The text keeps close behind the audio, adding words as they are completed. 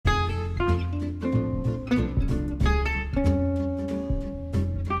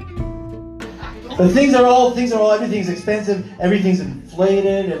But everything's expensive, everything's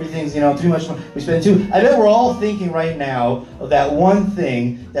inflated, everything's, too much money. We spend I bet we're all thinking right now of that one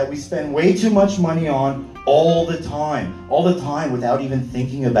thing that we spend way too much money on all the time without even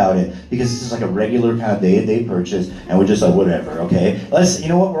thinking about it, because this is like a regular kind of day-to-day purchase, and we're just like, whatever, okay? You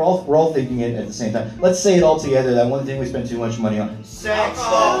know what, we're all thinking it at the same time. Let's say it all together, that one thing we spend too much money on.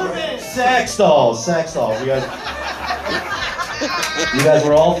 Sex dolls. You guys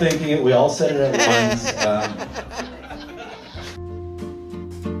were all thinking it, we all said it at once.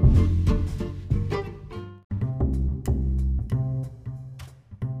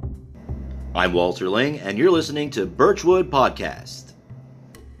 I'm Walter Ling, and you're listening to Birchwood Podcast.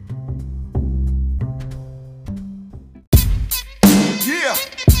 Yeah,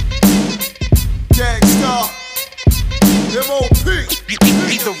 Gangstar, M.O.P.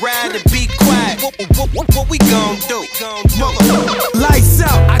 Either ride or be quiet. What we gon' do? Lights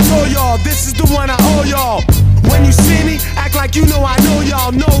out, I told y'all, this is the one I owe y'all. When you see me, act like you know I know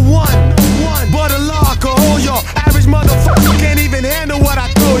y'all. No one but a law can hold y'all. Average motherfucker can't even handle what I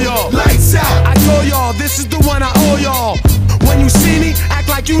throw y'all. Lights out, I told y'all, this is the one I owe y'all. When you see me, act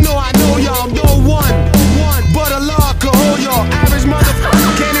like you know I know y'all. No one but a law can hold y'all. Average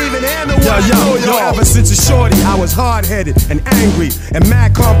motherfucker can't even handle what I throw y'all. Ever since a shorty, I was hard-headed and angry and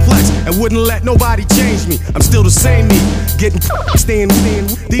mad complex and wouldn't let nobody change me. I'm still the same me, getting staying.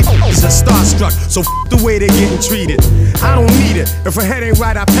 These are starstruck, so the way they're getting treated. I don't need it. If a head ain't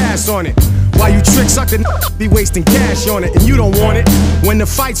right, I pass on it. While you trick suckin' be wasting cash on it, and you don't want it. When the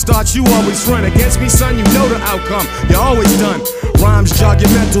fight starts, you always run against me, son. You know the outcome. You're always done. Rhymes jog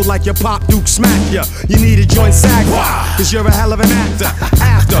your mental like your pop Duke smack ya. You need a joint sag, cause you're a hell of an actor.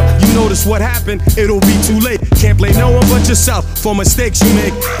 After you notice what happened, it'll be too late. Can't blame no one but yourself for mistakes you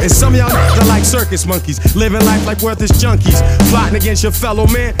make. And some of y'all are like circus monkeys, living life like worthless junkies, plotting against your fellow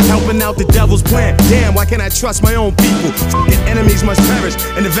man, helping out the devil's plan. Damn, why can't I trust my own people? Fucking enemies must perish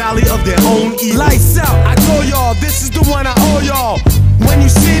in the valley of their own evil. Lights out, I told y'all, this is the one I owe y'all. When you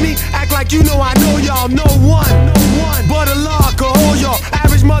see me, act like you know I know y'all. No one but a law can hold y'all.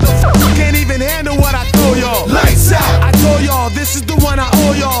 Average motherfucker can't even handle what I throw y'all. Lights out, I told y'all, this is the one I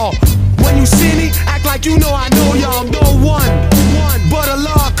owe y'all. When you see me, act like you know I know y'all. No one but a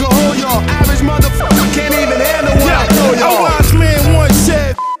law can hold y'all. Average motherfucker can't even handle what I throw y'all. A wise man once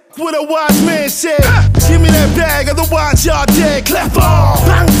said, what a wise man said, give me that bag, otherwise y'all dead. Clap on,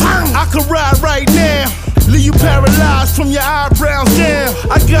 bang, bang. I could ride right now, leave you paralyzed from your eyebrows down.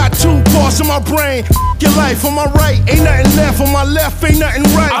 I got two parts of my brain. Your life on my right, ain't nothing left. On my left, ain't nothing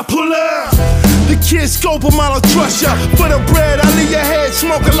right. I pull up. The kids scope 'em, I don't trust ya. For the bread, I leave your head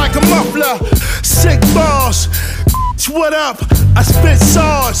smoking like a muffler. Sick bars. What up? I spit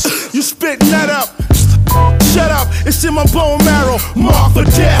sauce. You spit nut up. Shut up, it's in my bone marrow. Mark for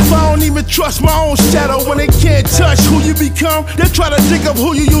death. I don't even trust my own shadow. When they can't touch who you become, they try to dig up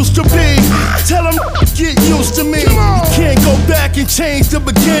who you used to be. Tell them, get used to me. You can't go back and change the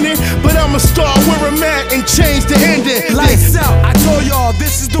beginning, but I'ma start where I'm at and change the ending. Lights out, I told y'all,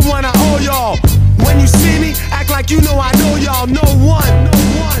 this is the one I owe y'all. When you see me, act like you know I know y'all. No one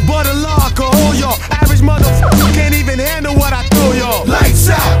but a law can hold y'all. Average motherfucker can't even handle what I throw y'all. Lights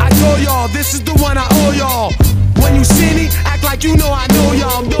out, I told y'all, this is the one I owe y'all. When you see me, act like you know I know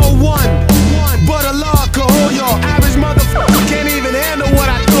y'all. No one but a law can hold y'all. Average motherfucker can't even handle what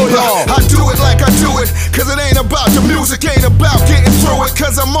I throw y'all. I do it like I do it, cause it ain't about the music, ain't about getting through it,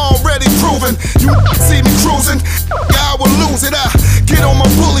 cause I'm already proven. You see me cruising, I will lose it. I get on my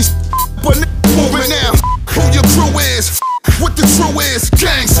bullies, but moving now. Who your crew is, what the true is,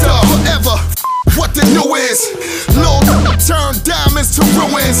 gangsta forever. What the new is, Lord, turn diamonds to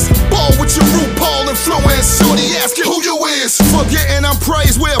ruins. Ball with your RuPaul influence. Shorty asking who you is, forgetting I'm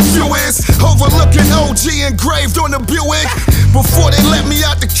praised where a few is. Overlooking OG engraved on the Buick. Before they let me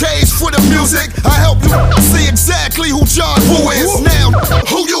out the cage for the music, I help you see exactly who John Woo is. Now,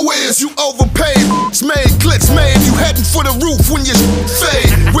 who you is, you overpaid. Made clicks made, you heading for the roof when you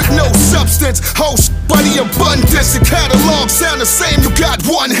fade. With no substance, host buddy abundance. The catalog sound the same, you got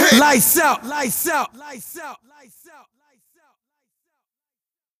one hit. Lights out, lights out, lights out, lights out, lights out.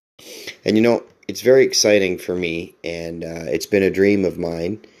 And it's very exciting for me, and it's been a dream of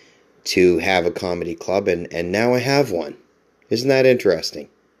mine to have a comedy club, and now I have one. Isn't that interesting?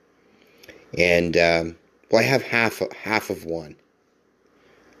 And I have half of one,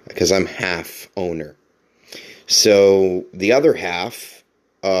 because I'm half owner. So the other half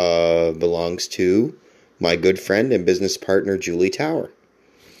belongs to my good friend and business partner, Julie Tower.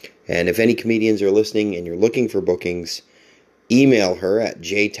 And if any comedians are listening and you're looking for bookings, email her at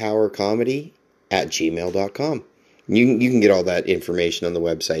jtowercomedy@gmail.com. You can get all that information on the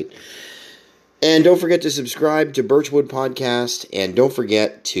website. And don't forget to subscribe to Birchwood Podcast, and don't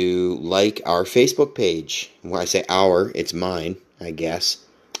forget to like our Facebook page. When I say our, it's mine, I guess.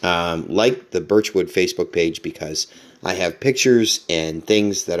 Like the Birchwood Facebook page because I have pictures and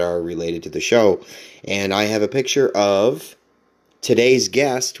things that are related to the show. And I have a picture of today's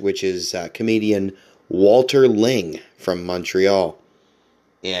guest, which is comedian Walter Ling from Montreal.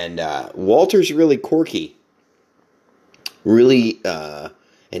 And Walter's really quirky. Really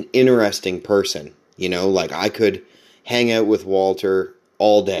an interesting person. You know, like I could hang out with Walter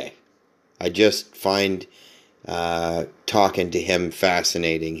all day. I just find talking to him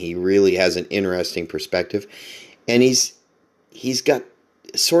fascinating. He really has an interesting perspective. And he's got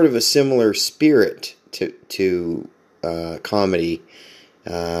sort of a similar spirit to comedy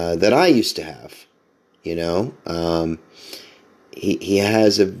that I used to have. You know, he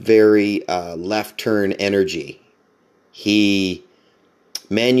has a very left turn energy. He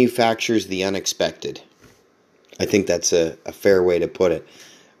manufactures the unexpected. I think that's a fair way to put it.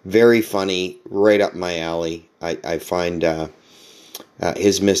 Very funny, right up my alley. I find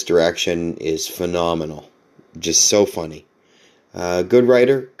his misdirection is phenomenal. Just so funny. Good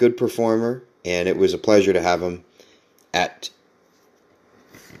writer, good performer, and it was a pleasure to have him at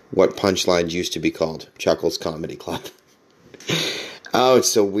what Punchlines used to be called, Chuckles Comedy Club. Oh, it's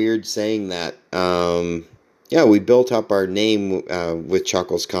so weird saying that. Yeah, we built up our name with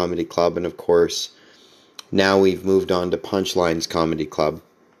Chuckles Comedy Club, and of course, now we've moved on to Punchlines Comedy Club.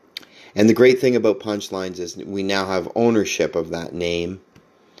 And the great thing about Punchlines is we now have ownership of that name,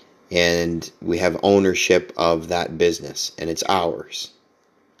 and we have ownership of that business, and it's ours.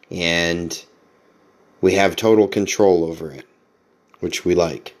 And we have total control over it, which we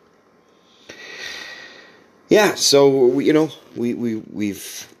like. Yeah, so,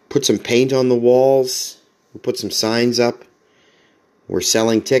 we've put some paint on the walls. We put some signs up. We're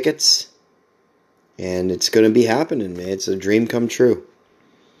selling tickets. And it's going to be happening, man. It's a dream come true.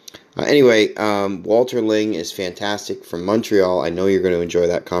 Anyway, Walter Ling is fantastic from Montreal. I know you're going to enjoy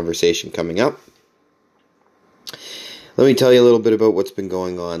that conversation coming up. Let me tell you a little bit about what's been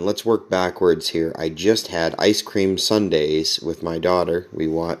going on. Let's work backwards here. I just had ice cream sundaes with my daughter. We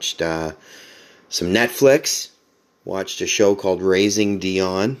watched some Netflix. Watched a show called Raising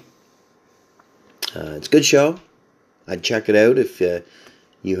Dion. It's a good show. I'd check it out if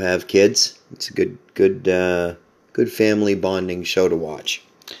you have kids. It's a good family bonding show to watch.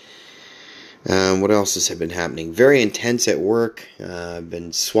 What else has been happening? Very intense at work. I've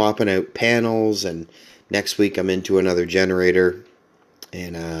been swapping out panels, and next week I'm into another generator.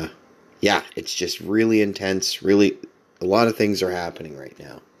 And yeah, it's just really intense. Really, a lot of things are happening right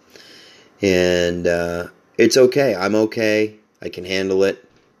now. And it's okay. I'm okay. I can handle it.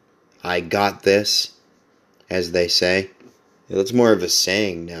 I got this, as they say. That's more of a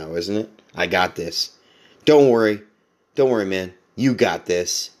saying now, isn't it? I got this. Don't worry. Don't worry, man. You got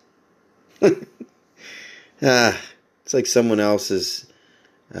this. It's like someone else's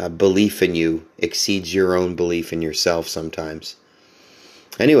belief in you exceeds your own belief in yourself sometimes.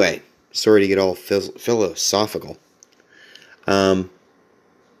 Anyway, sorry to get all philosophical. Yeah,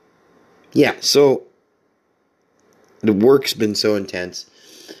 so the work's been so intense.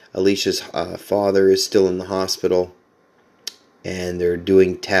 Alicia's father is still in the hospital, and they're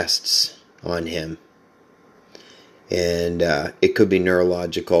doing tests on him. And it could be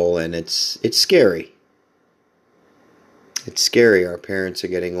neurological, and it's scary. It's scary. Our parents are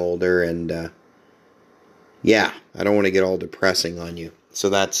getting older, and yeah, I don't want to get all depressing on you. So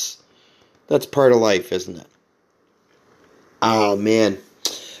that's part of life, isn't it? Oh, man.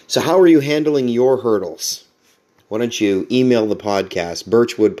 So how are you handling your hurdles? Why don't you email the podcast,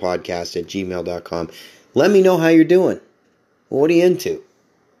 birchwoodpodcast@gmail.com. Let me know how you're doing. What are you into?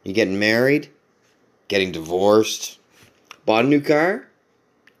 You getting married? Getting divorced? Bought a new car?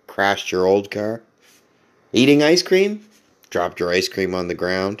 Crashed your old car? Eating ice cream? Dropped your ice cream on the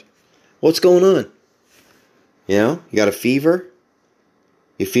ground? What's going on? You know, you got a fever?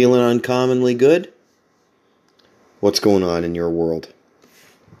 You feeling uncommonly good? What's going on in your world?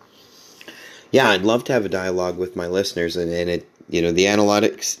 Yeah, I'd love to have a dialogue with my listeners, and it, you know, the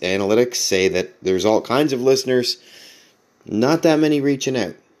analytics say that there's all kinds of listeners, not that many reaching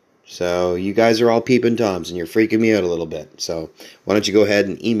out. So you guys are all peeping toms, and you're freaking me out a little bit. So why don't you go ahead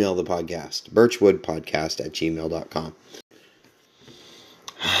and email the podcast, birchwoodpodcast@gmail.com.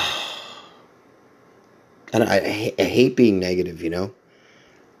 And I hate being negative, you know.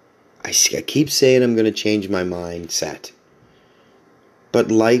 I keep saying I'm going to change my mindset, but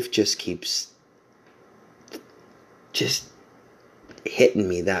life just keeps hitting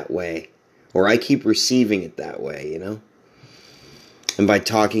me that way, or I keep receiving it that way, you know. And by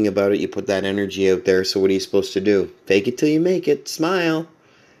talking about it, you put that energy out there. So what are you supposed to do? Fake it till you make it. Smile.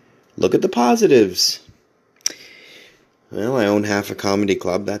 Look at the positives. Well, I own half a comedy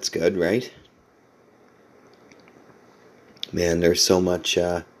club. That's good, right? Man, there's so much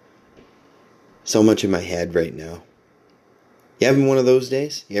in my head right now. You having one of those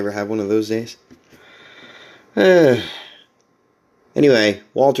days? You ever have one of those days? Anyway,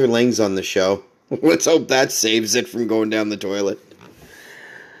 Walter Lang's on the show. Let's hope that saves it from going down the toilet.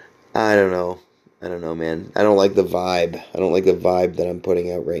 I don't know, man. I don't like the vibe. I don't like the vibe that I'm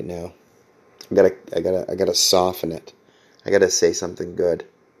putting out right now. I gotta soften it. I gotta say something good.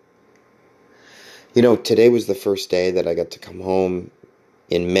 You know, today was the first day that I got to come home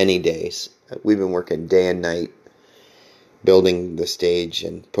in many days. We've been working day and night, building the stage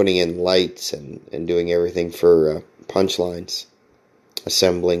and putting in lights and doing everything for punchlines,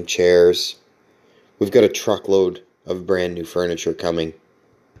 assembling chairs. We've got a truckload of brand new furniture coming.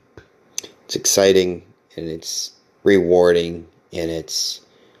 It's exciting and it's rewarding and it's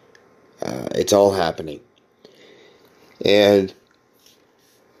all happening. And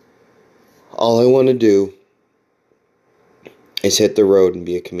all I want to do is hit the road and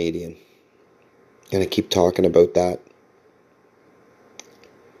be a comedian. And I keep talking about that.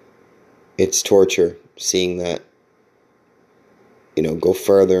 It's torture seeing that, you know, go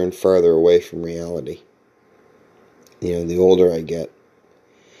further and further away from reality. You know, the older I get,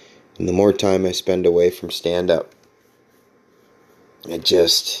 and the more time I spend away from stand-up, I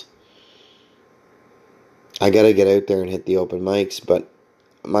gotta get out there and hit the open mics, but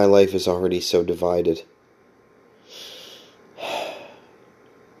my life is already so divided.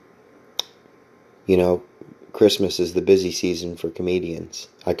 You know, Christmas is the busy season for comedians.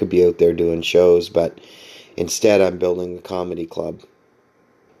 I could be out there doing shows, but instead I'm building a comedy club.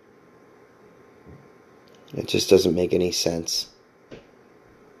 It just doesn't make any sense.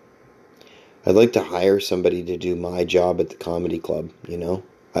 I'd like to hire somebody to do my job at the comedy club, you know?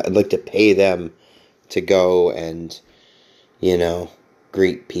 I'd like to pay them to go and, you know,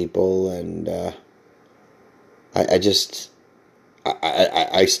 greet people, and I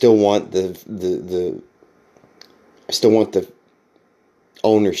still want the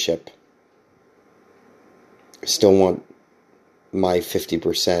ownership. I still want my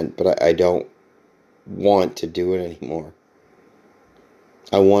 50%, but I don't want to do it anymore.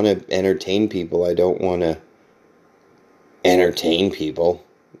 I want to entertain people. I don't want to entertain people,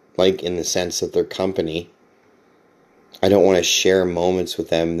 like in the sense of their company. I don't want to share moments with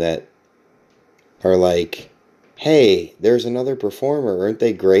them that are like, hey, there's another performer. Aren't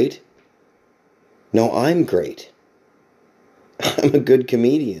they great? No, I'm great. I'm a good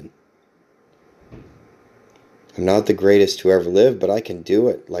comedian. I'm not the greatest who ever lived, but I can do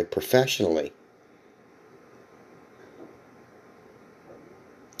it, like, professionally.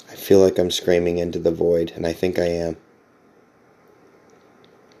 I feel like I'm screaming into the void, and I think I am.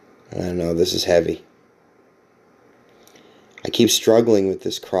 I don't know, this is heavy. I keep struggling with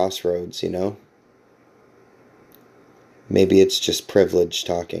this crossroads, you know? Maybe it's just privilege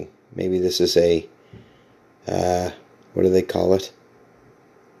talking. Maybe this is a, what do they call it?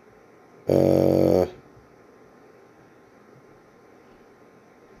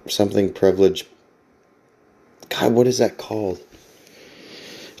 Something privilege. God, what is that called?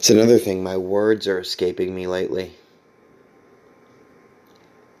 It's another thing. My words are escaping me lately.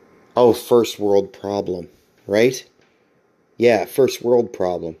 Oh, first world problem, right? Yeah, first world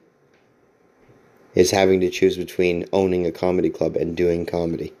problem is having to choose between owning a comedy club and doing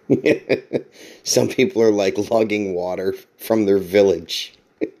comedy. Some people are like lugging water from their village.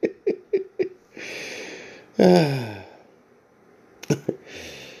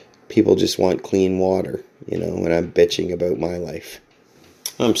 People just want clean water, you know, when I'm bitching about my life.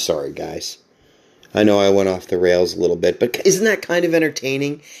 I'm sorry, guys. I know I went off the rails a little bit, but isn't that kind of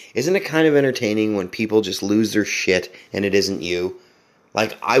entertaining? Isn't it kind of entertaining when people just lose their shit and it isn't you?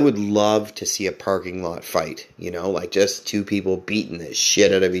 Like, I would love to see a parking lot fight, you know, like just two people beating the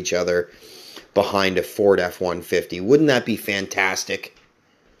shit out of each other behind a Ford F-150. Wouldn't that be fantastic?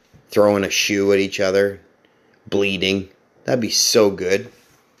 Throwing a shoe at each other, bleeding. That'd be so good.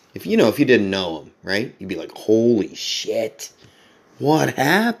 If you didn't know them, right? You'd be like, holy shit, what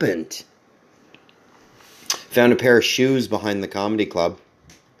happened? Found a pair of shoes behind the comedy club.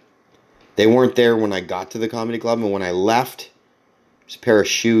 They weren't there when I got to the comedy club, and when I left, there's a pair of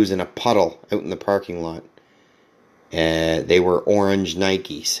shoes in a puddle out in the parking lot. They were orange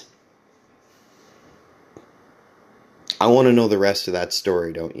Nikes. I want to know the rest of that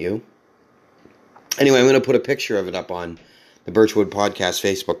story, don't you? Anyway, I'm going to put a picture of it up on the Birchwood Podcast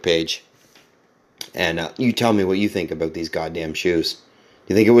Facebook page. And you tell me what you think about these goddamn shoes.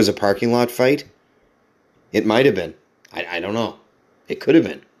 You think it was a parking lot fight? It might have been. I don't know. It could have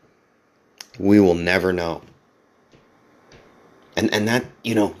been. We will never know. And that,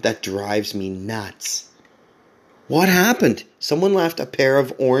 that drives me nuts. What happened? Someone left a pair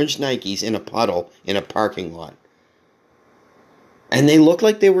of orange Nikes in a puddle in a parking lot. And they looked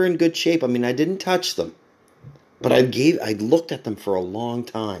like they were in good shape. I mean, I didn't touch them. But I looked at them for a long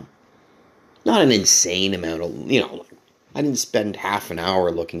time. Not an insane amount of, I didn't spend half an hour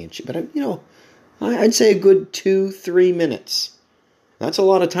looking at you. But, I'd say a good 2-3 minutes. That's a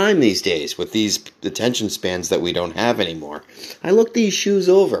lot of time these days with these attention spans that we don't have anymore. I looked these shoes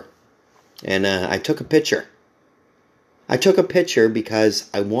over. And I took a picture. I took a picture because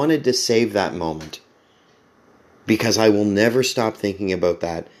I wanted to save that moment. Because I will never stop thinking about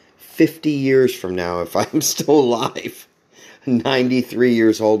that 50 years from now if I'm still alive. 93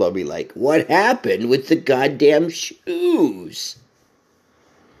 years old, I'll be like, what happened with the goddamn shoes?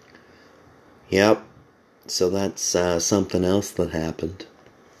 Yep. So that's something else that happened.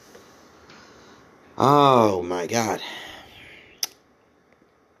 Oh my God.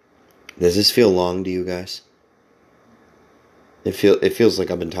 Does this feel long to you guys? It feels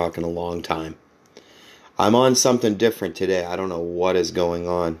like I've been talking a long time. I'm on something different today. I don't know what is going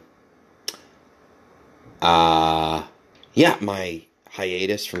on. Yeah, my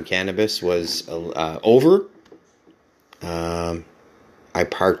hiatus from cannabis was over. I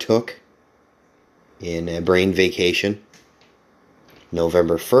partook in a brain vacation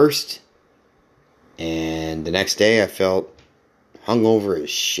November 1st. And the next day I felt hungover as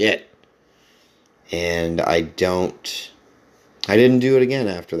shit. And I didn't do it again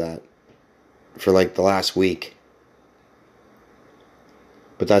after that. For like the last week.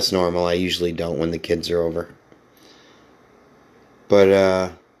 But that's normal. I usually don't when the kids are over.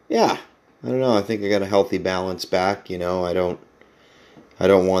 But, yeah. I don't know. I think I got a healthy balance back. I don't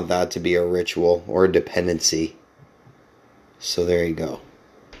want that to be a ritual or a dependency. So there you go.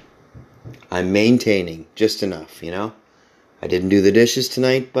 I'm maintaining just enough, I didn't do the dishes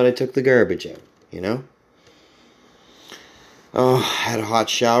tonight, but I took the garbage out, Oh, I had a hot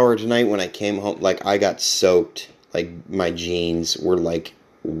shower tonight when I came home. Like, I got soaked. Like, my jeans were, like,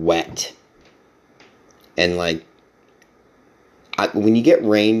 wet. And, like, when you get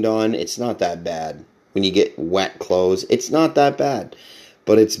rained on, it's not that bad. When you get wet clothes, it's not that bad.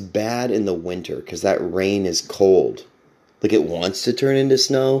 But it's bad in the winter because that rain is cold. Like, it wants to turn into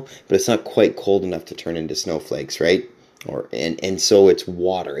snow, but it's not quite cold enough to turn into snowflakes, right? And so it's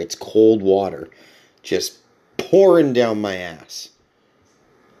water. It's cold water. Just pouring down my ass.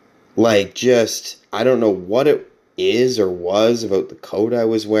 Like, I don't know what it is or was about the coat I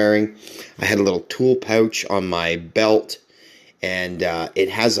was wearing. I had a little tool pouch on my belt, and it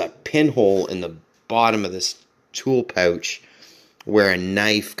has a pinhole in the bottom of this tool pouch where a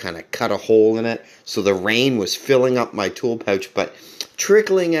knife kind of cut a hole in it. So the rain was filling up my tool pouch, but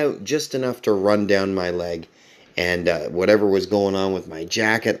trickling out just enough to run down my leg. And whatever was going on with my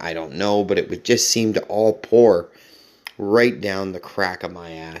jacket, I don't know, but it would just seem to all pour right down the crack of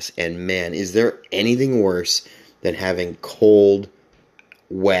my ass. And man, is there anything worse than having cold,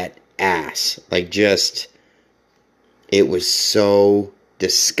 wet ass? Like, it was so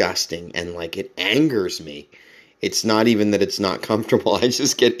disgusting, and like, it angers me. It's not even that it's not comfortable. I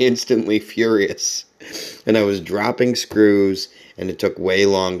just get instantly furious. And I was dropping screws, and it took way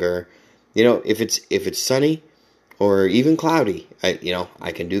longer. If it's sunny or even cloudy,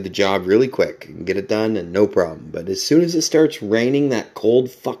 I can do the job really quick and get it done and no problem. But as soon as it starts raining, that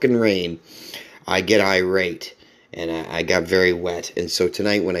cold fucking rain, I get irate, and I got very wet. And so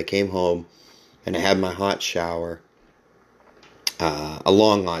tonight when I came home and I had my hot shower, a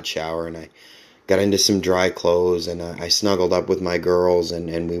long hot shower, and I got into some dry clothes, and I snuggled up with my girls,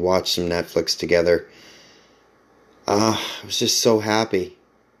 and we watched some Netflix together. I was just so happy.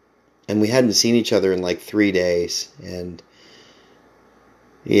 And we hadn't seen each other in like 3 days. And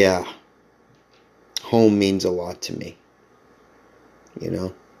yeah, home means a lot to me.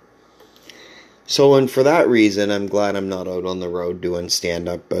 So, and for that reason, I'm glad I'm not out on the road doing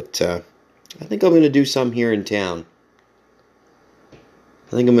stand-up. But I think I'm going to do some here in town. I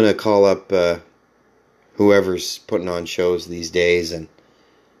think I'm going to call up whoever's putting on shows these days and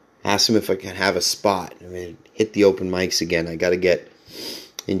ask them if I can have a spot. I mean, hit the open mics again. I got to get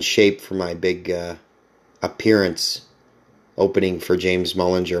in shape for my big appearance opening for James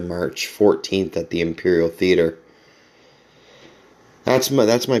Mullinger March 14th at the Imperial Theater. That's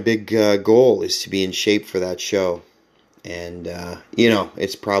my big goal, is to be in shape for that show. And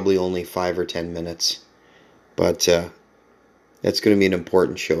it's probably only 5 or 10 minutes, but that's going to be an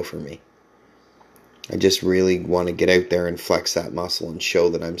important show for me. I just really want to get out there and flex that muscle and show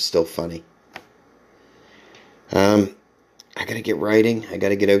that I'm still funny. I got to get writing. I got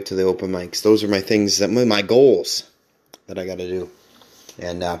to get out to the open mics. Those are my things, my goals that I got to do.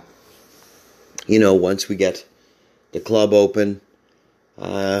 And, once we get the club open,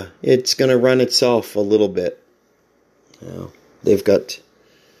 it's going to run itself a little bit. They've got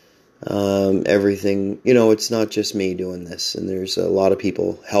everything. It's not just me doing this. And there's a lot of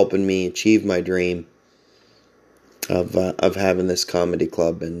people helping me achieve my dream of having this comedy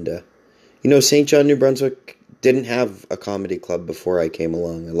club. And, St. John, New Brunswick didn't have a comedy club before I came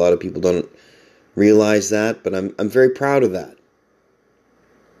along. A lot of people don't realize that, but I'm very proud of that.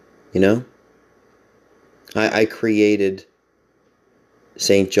 I created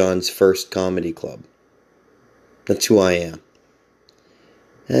St. John's first comedy club. That's who I am.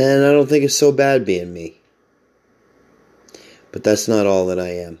 And I don't think it's so bad being me. But that's not all that I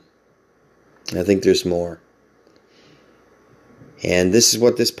am. I think there's more. And this is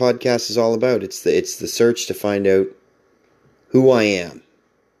what this podcast is all about. It's the search to find out who I am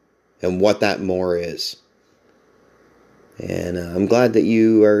and what that more is. And I'm glad that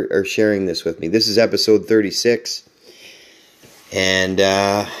you are sharing this with me. This is episode 36. And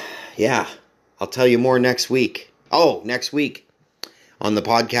I'll tell you more next week. Oh, next week on the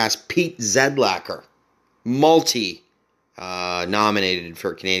podcast, Pete Zedlacker, nominated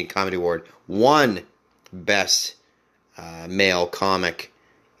for Canadian Comedy Award, won Best Male Comic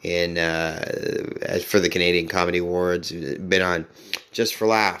for the Canadian Comedy Awards. Been on Just for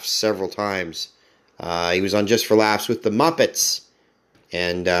Laughs several times. He was on Just for Laughs with the Muppets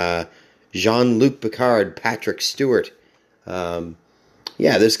and Jean-Luc Picard, Patrick Stewart.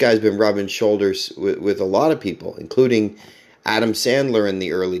 This guy's been rubbing shoulders with a lot of people, including Adam Sandler in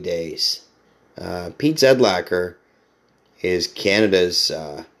the early days. Pete Zedlacker is Canada's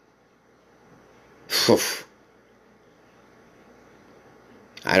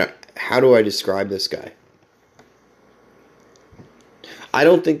how do I describe this guy? I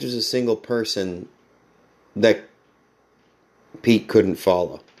don't think there's a single person that Pete couldn't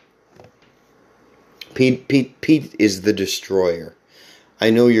follow. Pete is the destroyer. I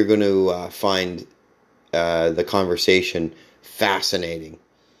know you're going to find the conversation fascinating.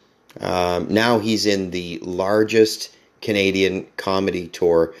 Now he's in the largest Canadian comedy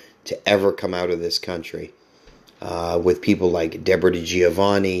tour to ever come out of this country, with people like Deborah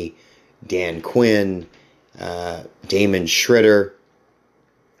DiGiovanni, Dan Quinn, Damon Schroeder,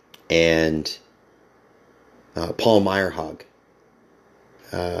 and Paul Meyerhog.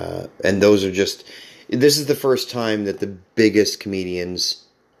 And those are just... This is the first time that the biggest comedians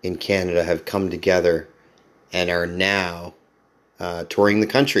in Canada have come together and are now touring the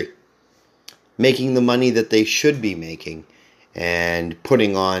country, making the money that they should be making and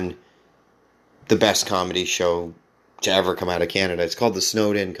putting on the best comedy show to ever come out of Canada. It's called the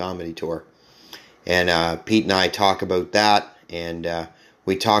Snowed In Comedy Tour. And Pete and I talk about that, and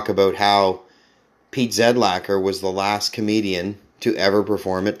we talk about how Pete Zedlacker was the last comedian to ever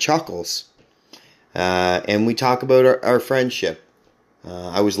perform at Chuckles. And we talk about our friendship.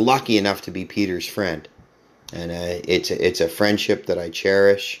 I was lucky enough to be Peter's friend. And it's a friendship that I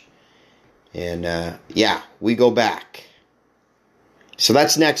cherish. And we go back. So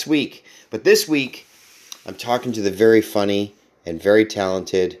that's next week. But this week, I'm talking to the very funny and very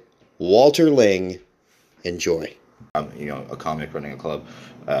talented Walter Ling. Enjoy. A comic running a club.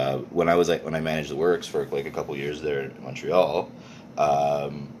 When I managed the Works for like a couple years there in Montreal,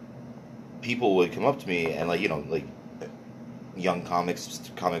 people would come up to me and young comics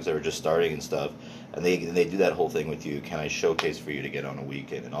that were just starting and stuff, and they do that whole thing with you. Can I showcase for you to get on a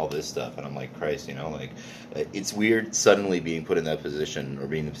weekend and all this stuff? And I'm like, Christ, it's weird suddenly being put in that position, or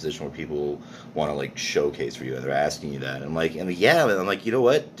being in a position where people want to showcase for you, and they're asking you that. And I'm like, you know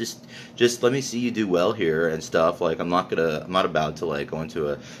what? Just let me see you do well here and stuff. I'm not about to go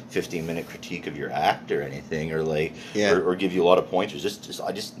into a 15-minute critique of your act or anything, or or give you a lot of pointers.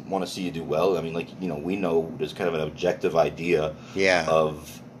 I just want to see you do well. I mean, we know there's kind of an objective idea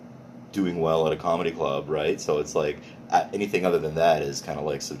of doing well at a comedy club, right? So it's anything other than that is kind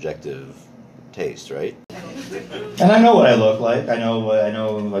of subjective taste, right? And I know what I look like. I know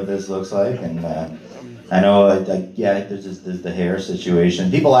what this looks like, and I know there's the hair situation.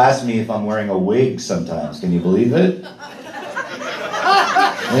 People ask me if I'm wearing a wig sometimes. Can you believe it?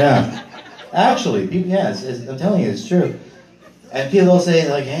 Yeah, actually, people. I'm telling you, it's true. And people will say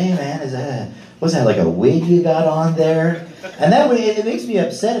 "Hey, man, what's that? A wig you got on there?" And that way, it makes me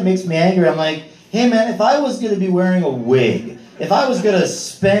upset. It makes me angry. I'm like, hey, man, if I was going to be wearing a wig, if I was going to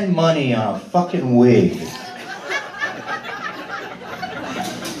spend money on a fucking wig,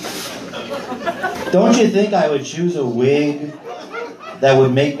 Don't you think I would choose a wig that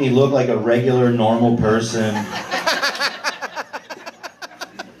would make me look like a regular, normal person?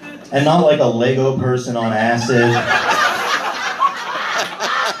 And not like a Lego person on acid?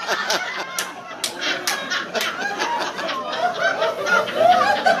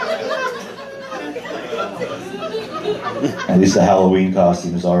 At least the Halloween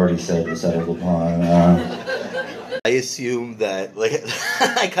costume is already settled upon. I assume that, like,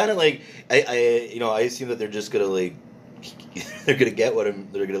 I kind of like, I assume that they're just gonna like, they're gonna get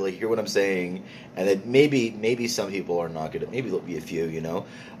they're gonna like hear what I'm saying, and that maybe some people are not gonna, maybe there'll be a few,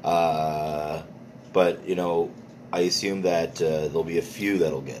 but I assume that there'll be a few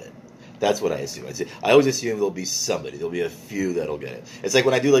that'll get it. That's what I assume. I always assume there'll be somebody. There'll be a few that'll get it. It's like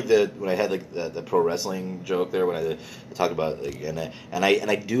when I do when I had like the pro wrestling joke there, when I talk about like, and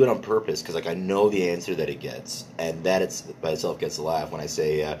I do it on purpose because like I know the answer that it gets, and that it's by itself gets a laugh when I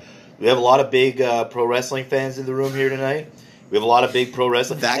say we have a lot of big pro wrestling fans in the room here tonight. We have a lot of big pro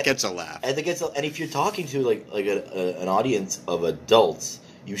wrestling. That gets a laugh. And if you're talking to like an audience of adults,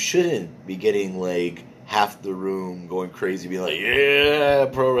 you shouldn't be getting like half the room going crazy, being like, "Yeah,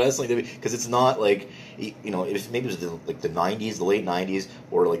 pro wrestling," because it's not like, if maybe it was the 90s, the late 90s,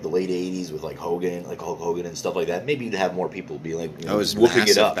 or like the late 80s with like Hogan, like Hulk Hogan and stuff like that. Maybe you'd have more people be like, it was whooping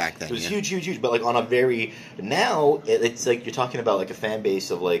it up back then. It was huge. But like on a very now, it's like you're talking about like a fan base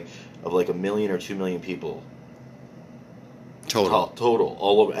of like 1 million or 2 million people. Total,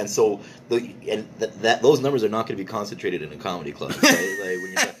 all over, and so those numbers are not going to be concentrated in a comedy club,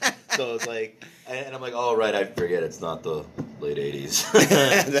 right? So it's like, and I'm like, oh right, I forget it's not the late 80s.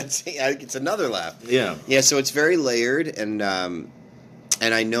 It's another laugh. Yeah. So it's very layered, and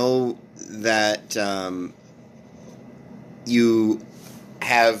I know that you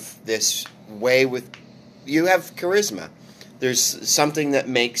have this way you have charisma. There's something that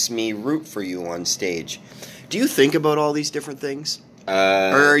makes me root for you on stage. Do you think about all these different things?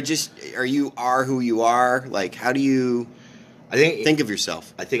 Or you are who you are? Like, how do you think of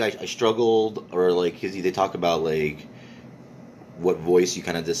yourself? I think I struggled, or like, because they talk about like what voice you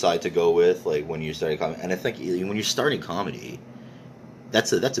kind of decide to go with, like when you're starting comedy. And I think when you're starting comedy,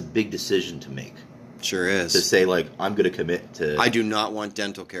 that's a big decision to make. Sure is. To say like, I'm going to commit to. I do not want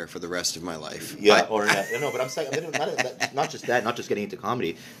dental care for the rest of my life. Yeah, no, but I'm saying not just that, not just getting into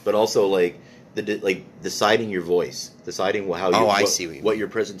comedy, but also like deciding your voice, deciding what your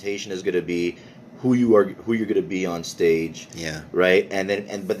presentation is going to be, who you're going to be on stage. Yeah. Right, and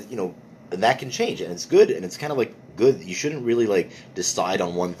that can change, and it's good, and it's kind of like good. You shouldn't really like decide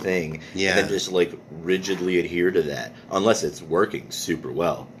on one thing, and then just like rigidly adhere to that unless it's working super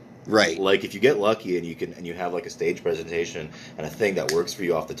well. Right. Like if you get lucky and you have like a stage presentation and a thing that works for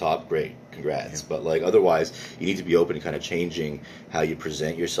you off the top, great, congrats. Yeah. But like otherwise, you need to be open to kind of changing how you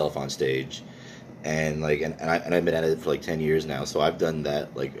present yourself on stage. And like and I've been at it for like 10 years now, so I've done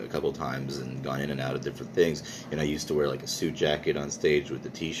that like a couple of times and gone in and out of different things. And I used to wear like a suit jacket on stage with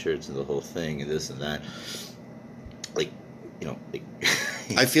the t-shirts and the whole thing and this and that.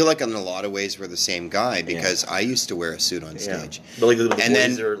 I feel like in a lot of ways we're the same guy because I used to wear a suit on stage. Yeah. But like the and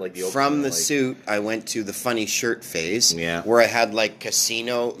then are like the from the suit, I went to the funny shirt phase where I had like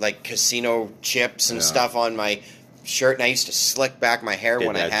casino chips and stuff on my shirt, and I used to slick back my hair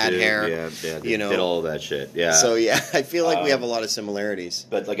when I had hair. Yeah, did all of that shit. Yeah. So I feel like we have a lot of similarities.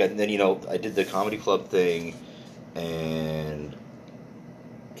 But like, and then I did the comedy club thing, and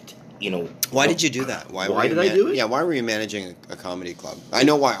why did you do that? Why did I do it? Yeah, why were you managing a comedy club? I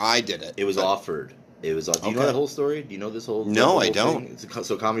know why I did it. It was offered. It was. Do you know that whole story? Do you know this whole? No, I don't.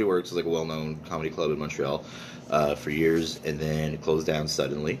 So Comedy Works is like a well-known comedy club in Montreal for years, and then it closed down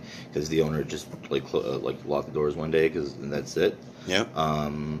suddenly because the owner just like locked the doors one day and that's it. Yeah.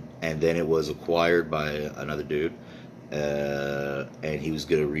 And then it was acquired by another dude, and he was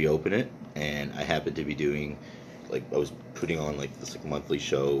going to reopen it, and I happened to be doing. Like I was putting on like this like monthly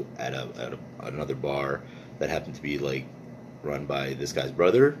show at another bar that happened to be like run by this guy's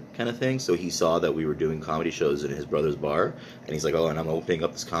brother kind of thing. So he saw that we were doing comedy shows in his brother's bar, and he's like, "Oh, and I'm opening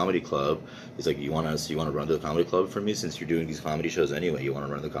up this comedy club." He's like, "You want to run the comedy club for me since you're doing these comedy shows anyway? You want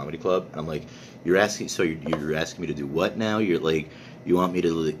to run the comedy club?" And I'm like, "You're asking me to do what now? You're like, you want me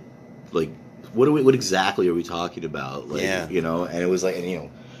to like what exactly are we talking about?" Like, And it was like, it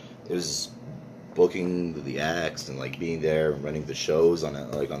was booking the acts and like being there and running the shows on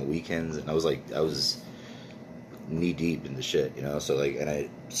the weekends, and I was knee deep in the shit, so like,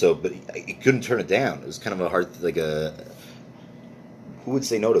 but I couldn't turn it down. It was kind of a hard, who would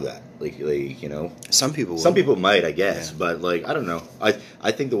say no to that? Some people might, I guess, but like, I don't know.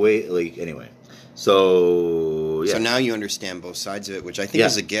 I think the way, anyway, so cool. Yeah. So now you understand both sides of it, which I think Yeah.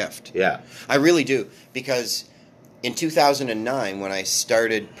 is a gift. Yeah. I really do, because in 2009, when I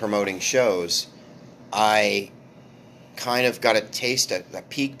started promoting shows, I kind of got a taste, a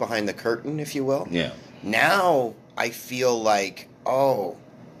peek behind the curtain, if you will. Yeah. Now I feel like, oh,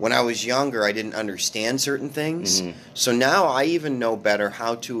 when I was younger, I didn't understand certain things. Mhm. So now I even know better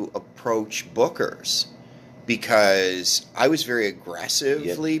how to approach bookers, because I was very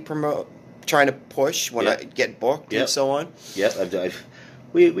aggressively trying to push when I get booked and so on. Yep.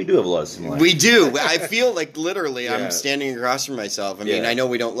 We do have a lot of similarities. We do. I feel like literally Yeah. I'm standing across from myself. I mean, Yeah. I know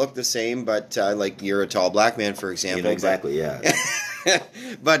we don't look the same, but like you're a tall black man, for example. You know, exactly. Yeah.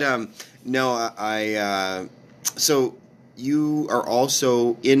 But no, so you are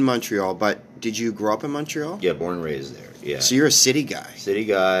also in Montreal, but did you grow up in Montreal? Yeah. Born and raised there. Yeah. So you're a city guy. City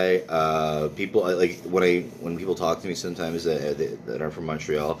guy. People like when people talk to me sometimes that are from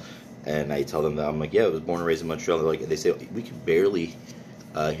Montreal, and I tell them that I'm like, yeah, I was born and raised in Montreal. They're like, they say we can barely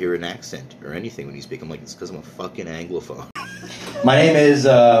hear an accent or anything when you speak. I'm like, it's because I'm a fucking Anglophone. My name is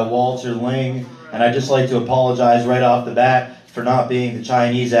Walter Ling, and I'd just like to apologize right off the bat for not being the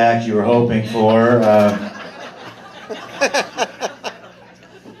Chinese act you were hoping for.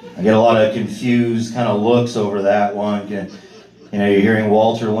 I get a lot of confused kind of looks over that one. You know, you're hearing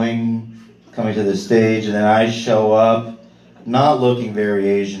Walter Ling coming to the stage, and then I show up, not looking very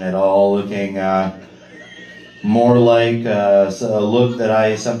Asian at all, looking more like a look that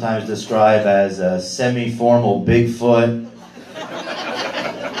I sometimes describe as a semi-formal Bigfoot.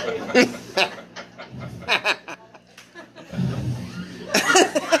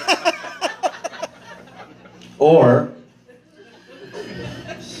 Or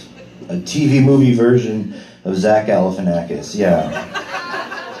a TV movie version of Zach Galifianakis. Yeah.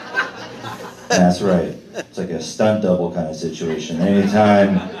 That's right. It's like a stunt double kind of situation.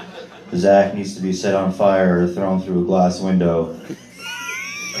 Anytime Zach needs to be set on fire or thrown through a glass window.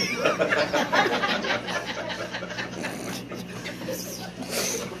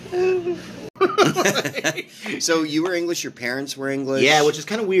 So you were English, your parents were English? Yeah, which is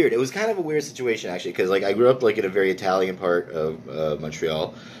kind of weird. It was kind of a weird situation actually, because like I grew up like in a very Italian part of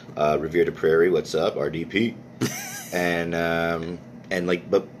Montreal, Riviera de Prairie. What's up, RDP? and like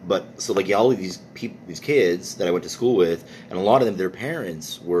but so like all of these kids that I went to school with, and a lot of them, their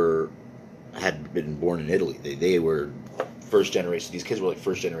parents had been born in Italy. They were first generation. These kids were like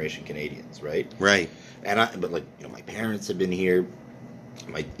first generation Canadians, right? Right. But like, you know, my parents had been here.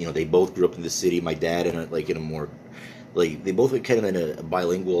 They both grew up in the city. My dad in a more, like, they both were kind of in a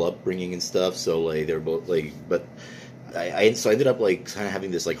bilingual upbringing and stuff. So like they were both like, but I ended up like kind of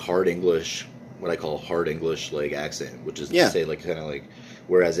having this like hard English, what I call hard English like accent, which is to say like kind of like,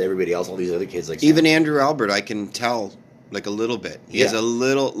 whereas everybody else, all these other kids like even Andrew Albert, I can tell like a little bit. He has a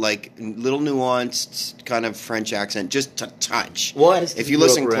little nuanced kind of French accent, just a touch. Well, if you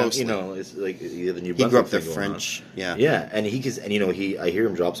listen closely, you know, it's like you have the New he grew up Brunswick there thing going French. on. Yeah, yeah, and I hear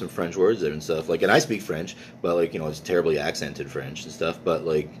him drop some French words there and stuff. Like, and I speak French, but like, you know, it's terribly accented French and stuff. But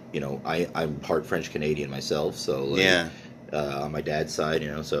like, you know, I'm part French Canadian myself, so like, yeah. On my dad's side,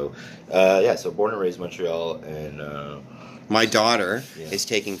 you know, so so born and raised in Montreal, and my daughter is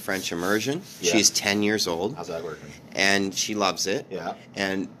taking French immersion. Yeah. She's 10 years old. How's that working? And she loves it. Yeah.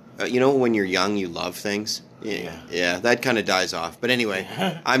 And you know, when you're young, you love things. Yeah, that kind of dies off. But anyway,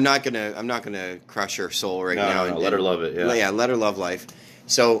 I'm not gonna crush her soul right now. No, let her love it. Yeah. Yeah, let her love life.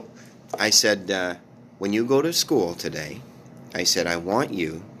 So I said, when you go to school today, I said, I want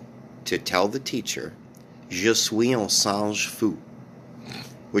you to tell the teacher, "Je suis un singe fou,"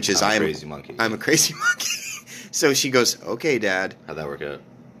 which is I'm a crazy monkey. I'm a crazy monkey. So she goes, "Okay, Dad." How'd that work out?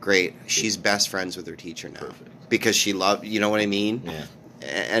 Great. She's best friends with her teacher now. Perfect. Because she loved, you know what I mean? Yeah.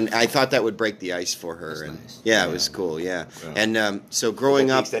 And I thought that would break the ice for her. That's And nice. yeah, it Yeah. was cool. Yeah. Yeah. And so growing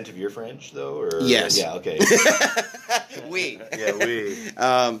The up, extent of your French though, or Yes. Yeah. Okay. we. Yeah,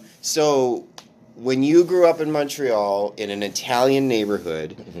 we. So when you grew up in Montreal in an Italian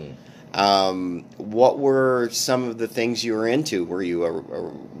neighborhood, what were some of the things you were into? Were you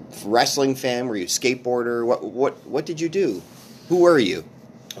a wrestling fan? Were you a skateboarder? What did you do? Who were you?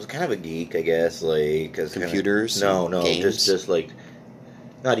 I was kind of a geek, I guess. Like Computers? No, Games? just like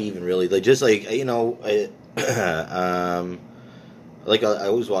not even really. Like just like, you know, like I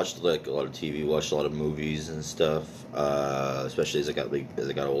always watched like a lot of TV, watched a lot of movies and stuff. Especially as I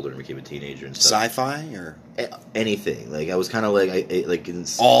got older and became a teenager and stuff. Sci-fi or Anything. Like I was kind of like I like in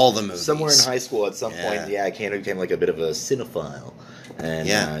all the movies. somewhere in high school at some Yeah. point. Yeah, I kind of became like a bit of a cinephile. And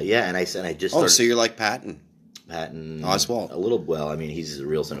and I just Oh, started so you're like Patton. Patton Oswalt. a little. Well, I mean, he's a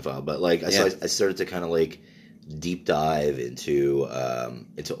real cinephile, but like, Yeah. I started to kind of like deep dive into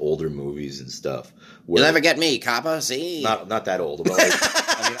older movies and stuff. You'll never get me, Kappa. See, not that old, but like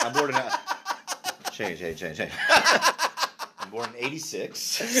I mean, I'm born in change. I'm born in '86,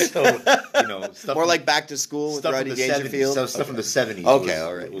 so stuff more like Back to School with Rodney Dangerfield. Stuff from the '70s. Okay,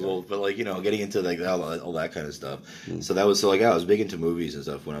 all right. Was old, but like getting into like all that kind of stuff. So that was I was big into movies and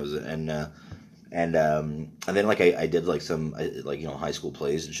stuff when I was and then like I did like some high school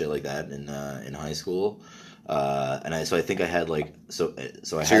plays and shit like that in high school. So I think I had like so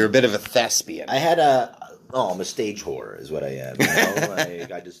you're a bit of a thespian. I had I'm a stage whore is what I am.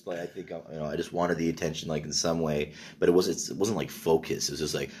 I just wanted the attention like in some way, but it wasn't like focus. It was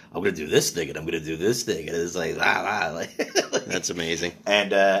just like I'm gonna do this thing and I'm gonna do this thing, and it's like That's amazing.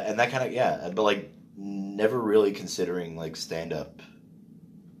 And that kind of but like never really considering like stand up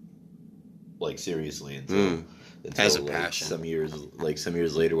like seriously until as a like, passion. Some years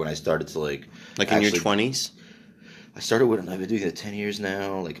later when I started to like in your 20s. I started with I've been doing it 10 years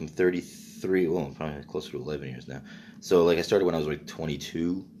now. Like I'm 33. Well, I'm probably closer to 11 years now. So like I started when I was like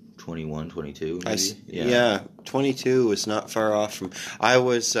 22, 21, 22. Maybe. Yeah, 22 was not far off from. I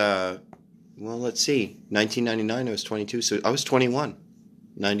was. Let's see. 1999. I was 22. So I was 21.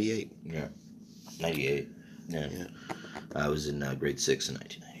 98. Yeah. 98. Yeah. I was in grade 6 in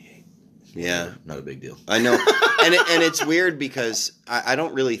 1998. Yeah. Not a big deal. I know. and it's weird because I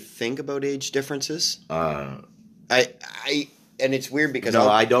don't really think about age differences. And it's weird because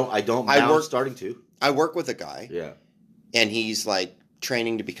I don't. Now starting to. I work with a guy. Yeah. And he's like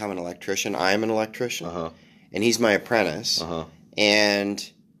training to become an electrician. I am an electrician. Uh-huh. And he's my apprentice. Uh-huh.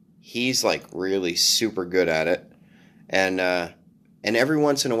 And he's like really super good at it. And every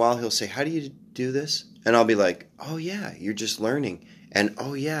once in a while he'll say, "How do you do this?" And I'll be like, "Oh yeah, you're just learning." And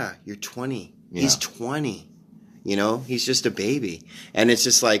 "Oh yeah, you're 20." Yeah. He's 20. He's just a baby. And it's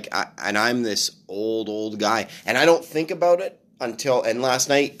just like, I'm this old guy. And I don't think about it and last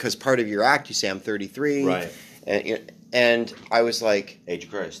night, because part of your act, you say I'm 33. Right. And I was like, Age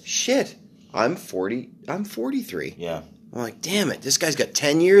of Christ. Shit, I'm 40. I'm 43. Yeah. I'm like, damn it, this guy's got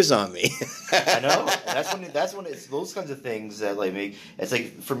 10 years on me. I know. That's when it's those kinds of things that like make it's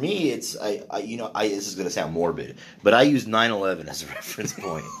like for me it's I this is gonna sound morbid, but I use 9/11 as a reference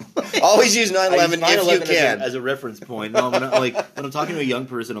point. Always use 9/11 if you can as a reference point. No, when I'm talking to a young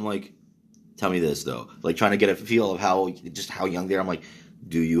person, I'm like, tell me this though, like trying to get a feel of how young they are. I'm like,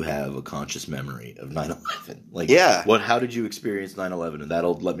 do you have a conscious memory of 9/11? Like, yeah. How did you experience 9/11? And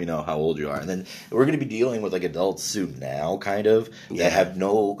that'll let me know how old you are. And then we're going to be dealing with like adults soon now, kind of, that have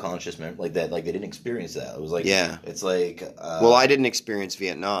no conscious memory, like that, like they didn't experience that. It was like, it's like, I didn't experience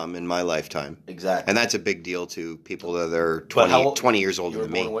Vietnam in my lifetime. Exactly. And that's a big deal to people that are 20 years older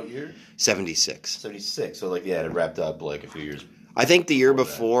than me. You were born what year? 76. 76. So like, it wrapped up like a few years. I think the year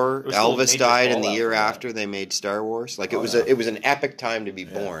before Elvis died, and the year after they made Star Wars. Like it was an epic time to be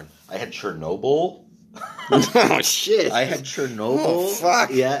born. I had Chernobyl. Oh shit! I had Chernobyl. Oh fuck!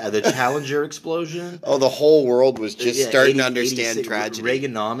 Yeah, the Challenger explosion. Oh, the whole world was just starting to understand tragedy.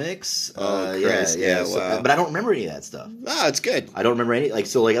 Reaganomics. Oh Christ! Yeah. Wow. But I don't remember any of that stuff. Oh, it's good. I don't remember any. I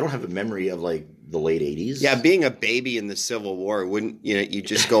don't have a memory of like the late '80s. Yeah, being a baby in the Civil War, wouldn't you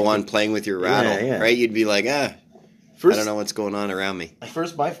just go on playing with your rattle, right? You'd be like, I don't know what's going on around me. My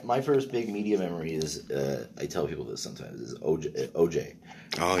first big media memory is I tell people this sometimes is OJ.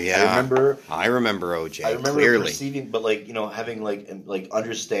 Oh yeah, I remember OJ. I remember clearly perceiving, but having like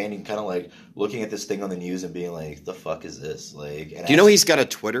understanding, kind of like looking at this thing on the news and being like, the fuck is this? Like, do you know he's got a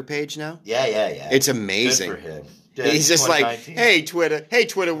Twitter page now? Yeah. It's amazing. Good for him. He's just like, hey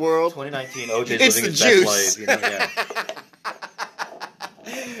Twitter world. 2019, OJ's it's living the his juice. best life.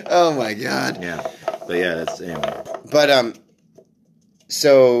 Oh my god. Yeah. But yeah, that's anyway. But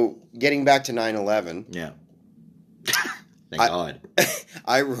so getting back to 9/11. Yeah. Thank God.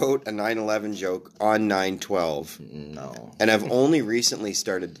 I wrote a 9/11 joke on 9/12. No. And I've only recently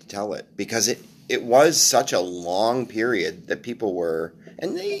started to tell it because it was such a long period that people were,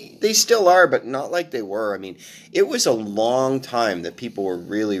 and they still are, but not like they were. I mean, it was a long time that people were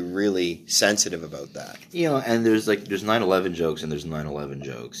really, really sensitive about that. And there's 9/11 jokes and there's 9/11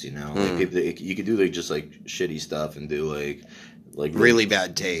 jokes, Like people, you could do like just like shitty stuff and do like really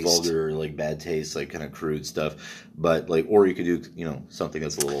bad taste, vulgar, like bad taste, like kind of crude stuff. But or you could do something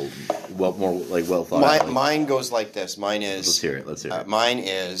that's a little more like well thought out. Mine goes like this. Mine is. Let's hear it. Mine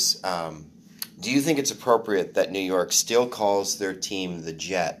is. Do you think it's appropriate that New York still calls their team the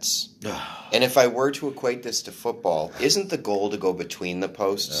Jets? And if I were to equate this to football, isn't the goal to go between the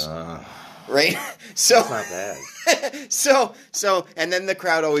posts? Right? So that's not bad. So and then the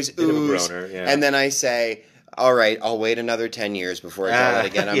crowd always oohs. Groaner, yeah. And then I say, All right, I'll wait another 10 years before I tell it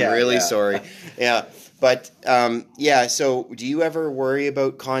again. I'm really sorry. Yeah. But, so do you ever worry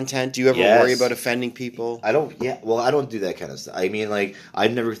about content? Do you ever worry about offending people? I don't do that kind of stuff. I mean, like,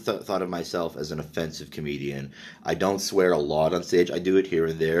 I've never thought of myself as an offensive comedian. I don't swear a lot on stage. I do it here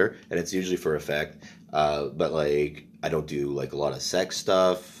and there, and it's usually for effect. But, like, I don't do, like, a lot of sex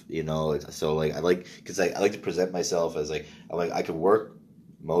stuff, you know? So, like, I like to present myself as, like, I could work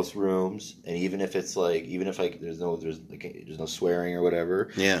most rooms, and even if there's no swearing or whatever,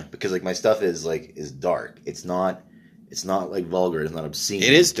 because like my stuff is dark. It's not like vulgar. It's not obscene.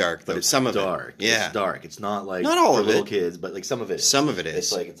 It is dark though. But it's some of dark. it, yeah, it's dark. It's not like not all for of little it. kids, but like some of it. Some of it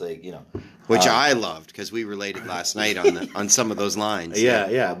is. It's like you know, which I loved because we related last night on some of those lines.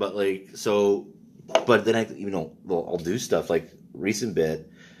 Yeah, but like so, but then I'll do stuff like recent bit.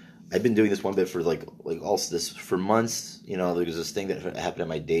 I've been doing this one bit for like all this for months. You know, there's this thing that happened at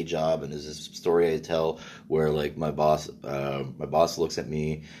my day job, and there's this story I tell where like my boss looks at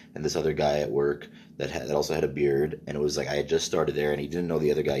me and this other guy at work that also had a beard, and it was like I had just started there, and he didn't know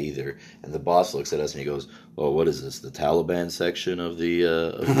the other guy either. And the boss looks at us and he goes, "Oh, what is this? The Taliban section of the?"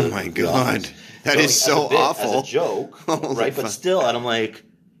 Oh my God, that is so awful. As a joke, right? But still, and I'm like,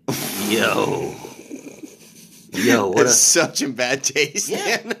 yo, what it's such in bad taste.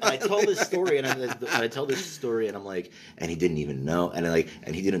 Yeah, I tell this story, and I'm like, and he didn't even know, and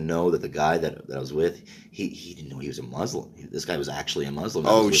he didn't know that the guy that I was with, he didn't know he was a Muslim. This guy was actually a Muslim.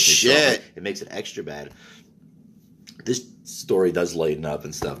 Oh shit! So it makes it extra bad. This story does lighten up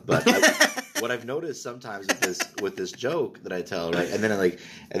and stuff, but what I've noticed sometimes with this joke that I tell, right, and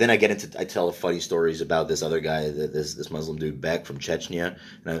then I tell funny stories about this other guy, this Muslim dude Beck from Chechnya,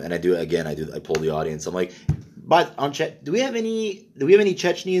 and I pull the audience. I'm like. But do we have any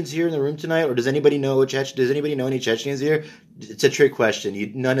Chechnyans here in the room tonight, or does anybody know any Chechnyans here? It's a trick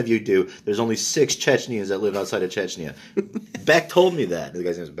question. None of you do. There's only 6 Chechnyans that live outside of Chechnya. Beck told me that. The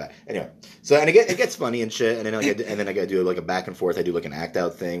guy's name is Beck. Anyway, so and it gets funny and shit, and then I got to do like a back and forth. I do like an act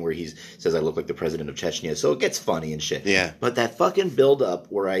out thing where he says I look like the president of Chechnya, so it gets funny and shit. Yeah. But that fucking build up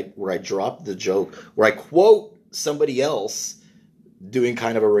where I drop the joke, where I quote somebody else doing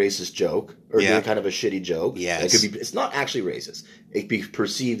kind of a racist joke or doing kind of a shitty joke. Yeah, it's not actually racist. It be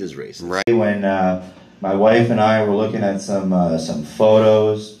perceived as racist. Right. When my wife and I were looking at some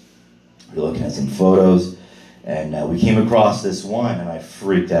photos, and we came across this one, and I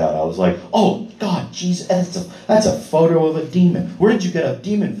freaked out. I was like, "Oh God, Jesus, that's a photo of a demon. Where did you get a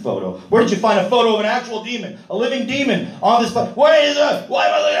demon photo? Where did you find a photo of an actual demon, a living demon on this photo? Why am I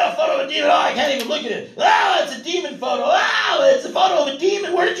looking at a photo of a demon? Oh, I can't even look at it. Ah, it's a demon photo. Ah, it's a photo of a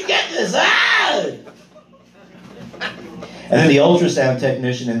demon. Where did you get this? Ah!" And then the ultrasound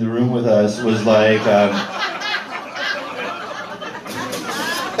technician in the room with us was like.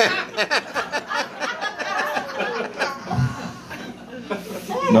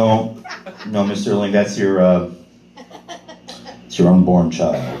 No, Mr. Ling, that's your unborn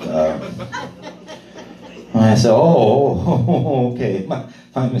child. And I said, okay,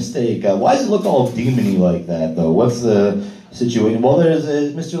 my mistake. Why does it look all demony like that, though? What's the situation? Well,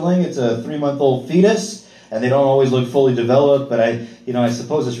 Mr. Ling, it's a 3-month-old fetus, and they don't always look fully developed, but I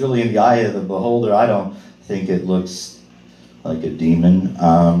suppose it's really in the eye of the beholder. I don't think it looks like a demon.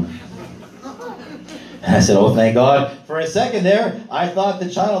 And I said, oh, thank God. For a second there, I thought the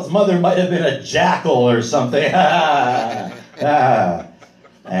child's mother might have been a jackal or something. And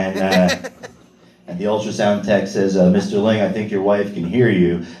the ultrasound tech says, Mr. Ling, I think your wife can hear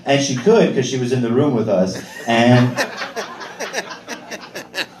you. And she could, because she was in the room with us. And...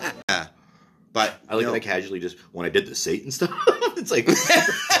 But I like that I casually just, when I did the Satan stuff, it's like...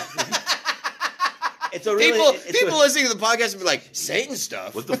 It's a really, people listening to the podcast would be like, Satan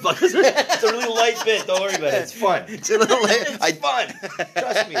stuff? What the fuck is it? It's a really light bit. Don't worry about it. It's fun. It's a little light. It's fun.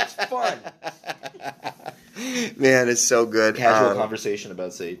 Trust me, it's fun. Man, it's so good. Casual conversation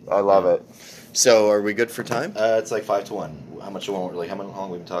about Satan. I love it. So, are we good for time? It's like 5 to 1. How much long have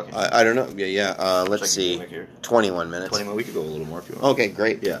we been talking? I don't know. Yeah. Let's see. 21 minutes. 21. We could go a little more if you want. Okay,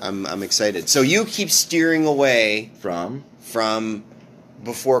 great. Yeah, I'm excited. So you keep steering away from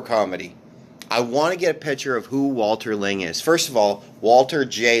before comedy. I want to get a picture of who Walter Ling is. First of all, Walter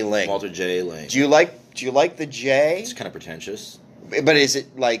J. Ling. Walter J. Ling. Do you like the J? It's kind of pretentious. But is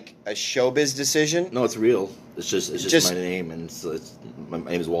it like a showbiz decision? No, it's real. It's just my name, and my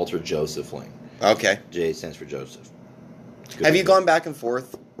name is Walter Joseph Ling. Okay. J stands for Joseph. Have you gone back and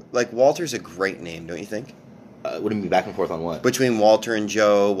forth? Like, Walter's a great name, don't you think? What do you mean back and forth on what? Between Walter and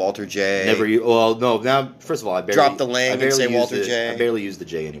Joe, Walter J. Never. Well, no. Now, first of all, I barely Drop the Lang I barely and say use Walter J. I barely use the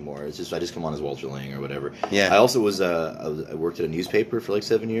J anymore. It's just I just come on as Walter Lang or whatever. Yeah. I also was I worked at a newspaper for like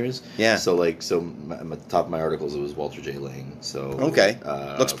 7 years. Yeah. So at the top of my articles it was Walter J. Lang. So Okay.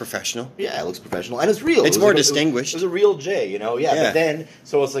 Looks professional. Yeah, it looks professional and it's real. It's It was more like distinguished. It was a real J, you know. Yeah. Yeah. But then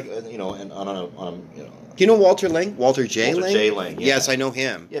so it's like you know, and on a you know. Do you know Walter Lang? Walter J. Walter Lang? J. Lang, yeah. Yes, I know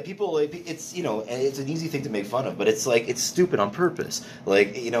him. Yeah, people like it's you know, and it's an easy thing to make fun of, but it's like it's stupid on purpose.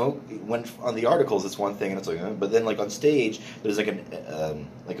 Like you know, when on the articles it's one thing and it's like, but then like on stage there's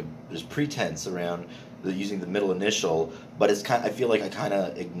like there's pretense around using the middle initial, but it's kind. I feel like I kind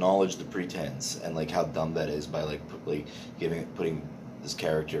of acknowledge the pretense and like how dumb that is by putting this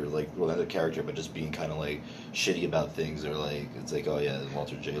character not a character but just being kind of like shitty about things or like it's like oh yeah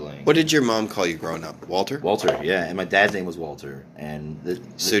Walter J. Lang. What did your mom call you growing up? Walter? Walter, yeah, and my dad's name was Walter, and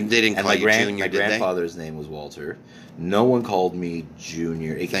So they didn't call you Junior, my did they? grandfather's name was Walter. No one called me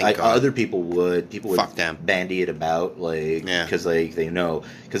Junior. Thank God. Other people would. People would Fuck them. bandy it about like Yeah. because like they know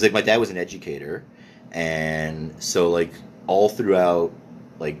because like my dad was an educator, and so like all throughout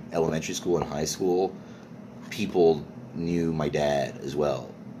like elementary school and high school, people knew my dad as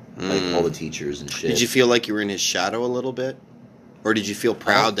well, like all the teachers and shit. Did you feel like you were in his shadow a little bit? Or did you feel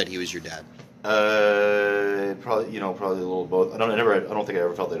proud that he was your dad? Probably a little both. I don't think I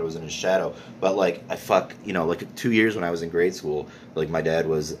ever felt that it was in his shadow. But like like 2 years when I was in grade school, like my dad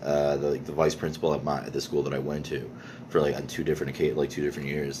was the vice principal at the school that I went to for like on two different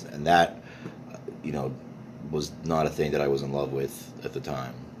years, and that was not a thing that I was in love with at the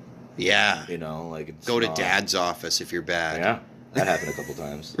time. Yeah. You know, like it's Go to not- dad's office if you're bad. Yeah, that happened a couple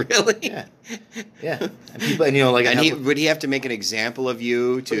times. Really? Yeah, yeah. And people, and like, would he have to make an example of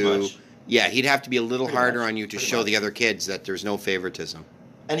you Pretty to? much. Yeah, he'd have to be a little Pretty harder much. on you to Pretty show much. the other kids that there's no favoritism.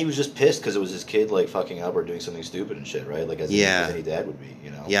 And he was just pissed because it was his kid like fucking up or doing something stupid and shit, right? Like as any dad would be,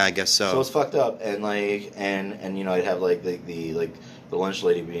 you know. Yeah, I guess so. So it's fucked up, and like, and I'd have like the lunch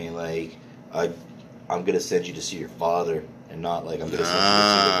lady being like, I'm gonna send you to see your father, and not like I'm gonna send you to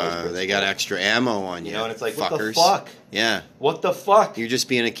see the vice principal. They got extra ammo on you. You know, and it's like, fuckers. what the fuck? Yeah, What the fuck? you're just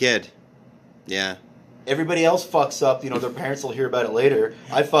being a kid. Yeah. Everybody else fucks up. You know, their parents will hear about it later.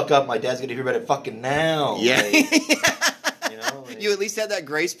 I fuck up. My dad's gonna hear about it fucking now. Yeah. Like, you know, like, You at least had that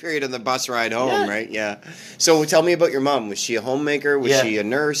grace period on the bus ride home, Yeah. right? Yeah. So tell me about your mom. Was she a homemaker? Was Yeah. she a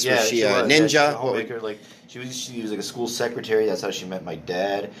nurse? Yeah, was she a was. ninja? Yeah, she was a What- homemaker. Like she was like a school secretary. That's how she met my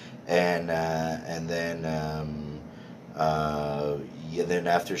dad. And then then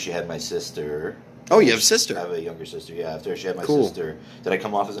after she had my sister. Oh, you have a sister. I have a younger sister. Yeah, after she had my Cool. sister, did I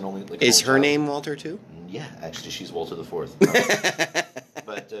come off as an only? Like, Is only her child? name Walter too? Yeah, actually, she's Walter the Fourth.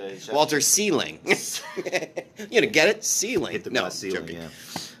 But Walter Sealing. You know, get it? Sealing. hit the No, glass ceiling. joking.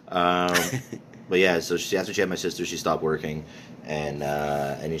 Yeah. But yeah, so after she had my sister, she stopped working, and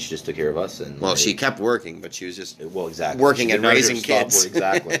she just took care of us. And Well, like, she kept working, but she was just well exactly working She and never raising stopped kids. work-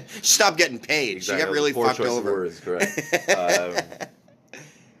 exactly. She stopped getting paid. Exactly. She got really Poor fucked choice of over. words, correct.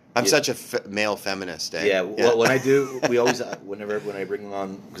 I'm Yeah. such a male feminist, eh? Yeah, well, when I do, we always when I bring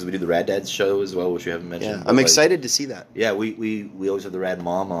on, because we do the Rad Dads show as well, which we haven't mentioned. Yeah, but, I'm like, excited to see that. Yeah, we always have the Rad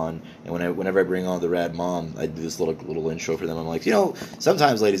Mom on, and whenever I bring on the Rad Mom, I do this little intro for them. I'm like,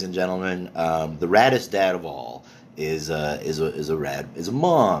 sometimes, ladies and gentlemen, the raddest dad of all is a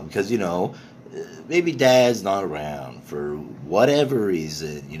mom, because maybe dad's not around for whatever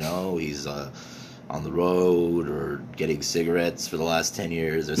reason. He's on the road or getting cigarettes for the last 10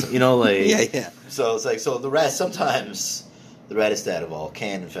 years or something. Yeah. So it's like sometimes the raddest dad of all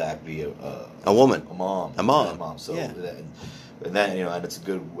can in fact be A woman. a mom. A mom. A mom. So Yeah. and it's a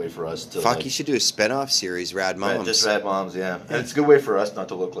good way for us to Fuck, you should do a spin-off series, Rad Moms. just rad moms, yeah. And it's a good way for us not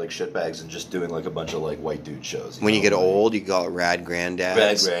to look like shitbags and just doing like a bunch of like white dude shows. When you get like, old, you call it Rad Granddads.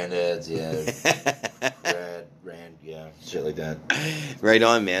 Rad granddads, yeah. Rand, yeah, shit like that. Right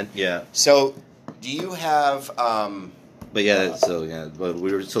on, man. Yeah. So, do you have But yeah,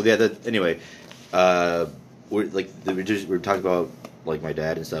 anyway, we're talking about like my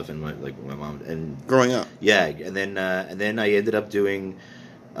dad and stuff and my mom and growing up? yeah, and then I ended up doing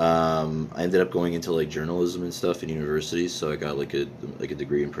going into like journalism and stuff in universities, so I got like a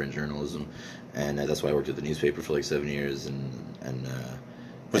degree in print journalism, and that's why I worked at the newspaper for like 7 years, and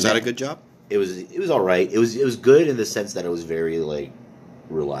Was that a good job? It was all right. It was good in the sense that it was very like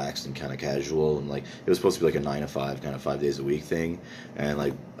relaxed and kind of casual, and like it was supposed to be like a 9 to 5 kind of 5 days a week thing, and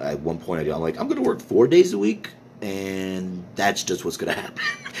like at one point I'm like, I'm gonna work 4 days a week, and that's just what's gonna happen.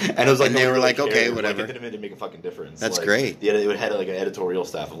 And it was like, And they no one were really like, okay, cared. whatever. Like, it didn't make a fucking difference. That's like, great. Yeah, it had like an editorial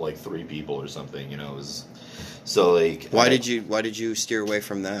staff of like 3 people or something. It was so like Why did you steer away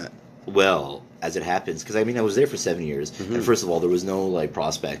from that? Well, as it happens, because I mean I was there for 7 years, and first of all there was no like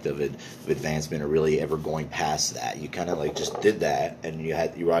prospect of advancement or really ever going past that. You kind of like just did that, and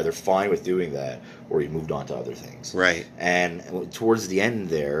you were either fine with doing that or you moved on to other things. Right. And towards the end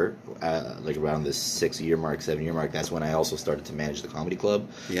there, like around the 7 year mark, that's when I also started to manage the comedy club.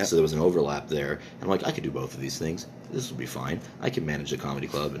 Yeah. So there was an overlap there, and I'm like, I could do both of these things. This will be fine. I can manage a comedy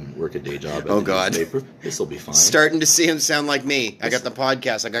club and work a day job at the newspaper. This will be fine. Starting to see him sound like me. I got the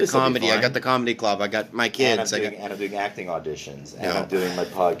podcast. I got comedy. I got the comedy club. I got my kids. And I'm doing acting auditions. And I'm doing my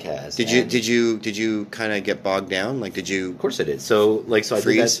podcast. Did you kind of get bogged down? Like, did you? Of course I did. So I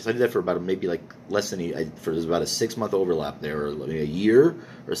freeze? did that for about maybe like less than there's about a 6 month overlap there, or maybe a year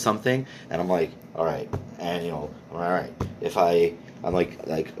or something. And I'm like, all right, and I'm all right. I'm like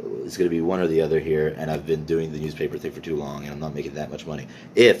it's going to be one or the other here, and I've been doing the newspaper thing for too long, and I'm not making that much money.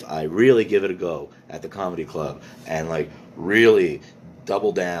 If I really give it a go at the comedy club and like really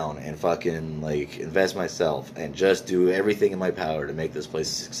double down and fucking like invest myself and just do everything in my power to make this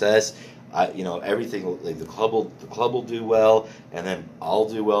place a success, everything like the club will do well, and then I'll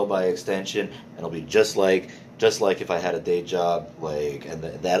do well by extension, and it'll be just like if I had a day job, like and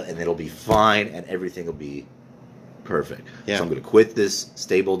it'll be fine, and everything will be perfect. Yeah. So I'm going to quit this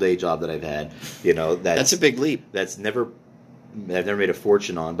stable day job that I've had. That's a big leap. I've never made a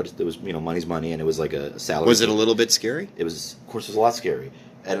fortune on, but it was money's money, and it was like a salary. Was it a little bit scary? It was, of course, it was a lot scary,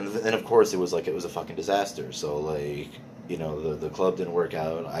 and then of course it was a fucking disaster. So like the club didn't work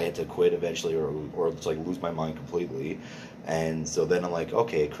out. I had to quit eventually, or just like lose my mind completely. And so then I'm like,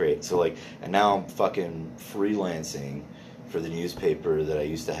 okay, great. So like, and now I'm fucking freelancing for the newspaper that I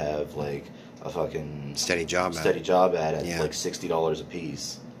used to have like a fucking steady job at like $60 a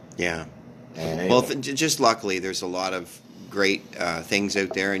piece. Yeah. And anyway. Just luckily, there's a lot of great things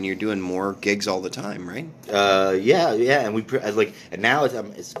out there, and you're doing more gigs all the time, right? Yeah, and now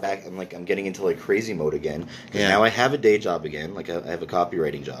it's back. I'm getting into like crazy mode again. Yeah. Now I have a day job again. Like I have a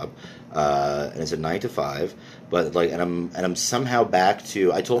copywriting job, and it's a 9 to 5. But like, and I'm somehow back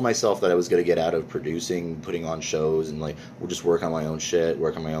to. I told myself that I was going to get out of producing, putting on shows, and like we'll just work on my own shit,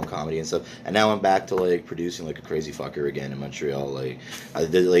 work on my own comedy and stuff. And now I'm back to like producing like a crazy fucker again in Montreal. Like I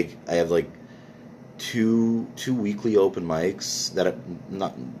have like two weekly open mics that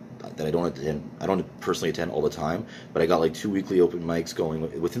I don't attend. I don't personally attend all the time, but I got like 2 weekly open mics going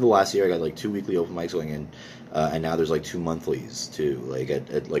within the last year. I got like 2 weekly open mics going in, and now there's like 2 monthlies too. Like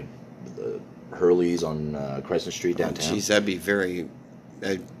at like Hurley's on Crescent Street downtown. Jeez, that'd be very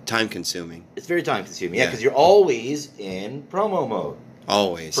time consuming. It's very time consuming. Yeah, because you're always in promo mode.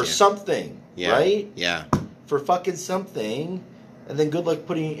 Always for something, right? Yeah, for fucking something. And then good luck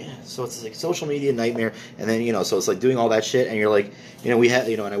putting, so it's like social media nightmare, and then so it's like doing all that shit, and you're like, we have,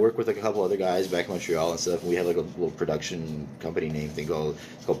 and I work with like a couple other guys back in Montreal and stuff, and we have like a little production company name thing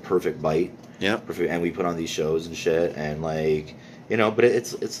it's called Perfect Bite. Yeah. And we put on these shows and shit, and like, but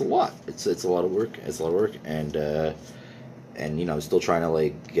it's a lot. It's a lot of work. It's a lot of work, and I'm still trying to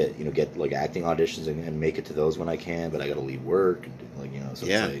like get like acting auditions and make it to those when I can, but I got to leave work and like so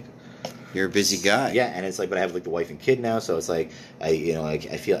yeah. It's like. You're a busy guy. Yeah, and it's like, but I have like the wife and kid now, so it's like I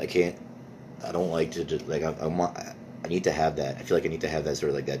feel I can't. I don't like to just like I need to have that. I feel like I need to have that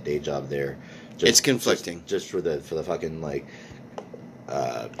sort of like that day job there. It's conflicting. Just for the fucking like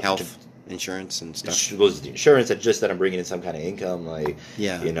health insurance and stuff. The insurance that I'm bringing in some kind of income, like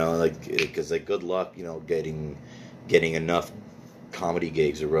because like good luck, getting enough comedy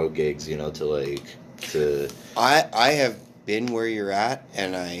gigs or road gigs, to. I have been where you're at,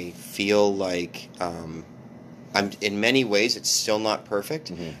 and I feel like I'm in many ways it's still not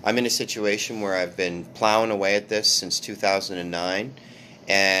perfect. Mm-hmm. I'm in a situation where I've been plowing away at this since 2009,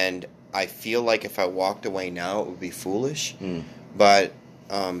 and I feel like if I walked away now it would be foolish. But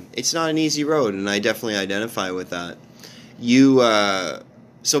it's not an easy road, and I definitely identify with that.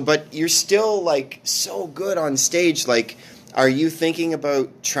 But you're still like so good on stage. Like, are you thinking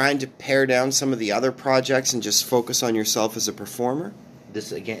about trying to pare down some of the other projects and just focus on yourself as a performer?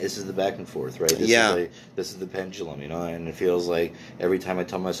 This is the back and forth, right? This is the pendulum, and it feels like every time I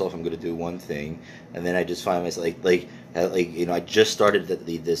tell myself I'm going to do one thing, and then I just find myself I just started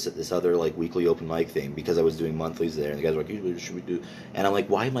this other like weekly open mic thing because I was doing monthlies there, and the guys were like, "What should we do?" And I'm like,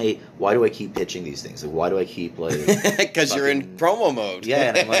 why do I keep pitching these things? Like, why do I keep like? Because you're in promo mode. Yeah,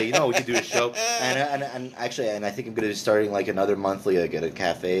 and I'm like, we could do a show, and actually, and I think I'm going to be starting like another monthly like at a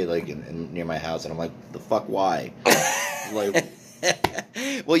cafe like near my house, and I'm like, the fuck, why? Like.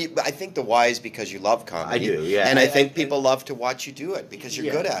 Well, I think the why is because you love comedy. I do, yeah, and I think people love to watch you do it because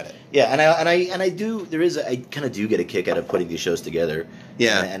you're good at it. Yeah, and I do. I kind of do get a kick out of putting these shows together.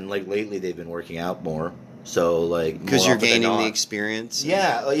 Yeah, and like lately they've been working out more. So like Because more you're often than gaining the not- experience.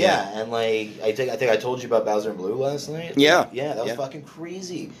 Yeah, and like I think I told you about Bowser and Blue last night. Yeah. Yeah, that was Yeah. fucking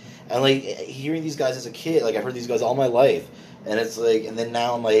crazy. And like hearing these guys as a kid, like I've heard these guys all my life, and it's like, and then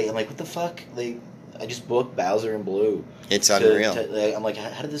now I'm like, what the fuck? Like I just booked Bowser and Blue. It's unreal. Like, I'm like,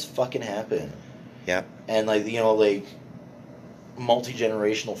 how did this fucking happen? Yeah. And like like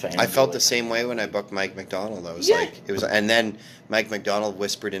multi-generational fans. I felt like, the same way when I booked Mike McDonald. I was Yeah. like, it was, and then Mike McDonald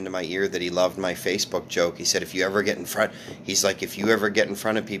whispered into my ear that he loved my Facebook joke. He said, if you ever get in front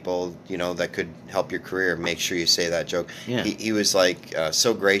of people, you know, that could help your career, make sure you say that joke. Yeah. He was like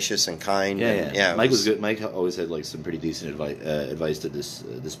so gracious and kind. Yeah, and, yeah. it Mike was good. Mike always had like some pretty decent advice to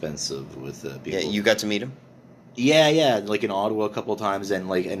dispense with people. Yeah, you got to meet him. Yeah, like in Ottawa a couple of times, and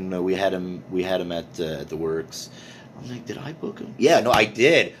we had him at the Works. I'm like, did I book him? Yeah, no, I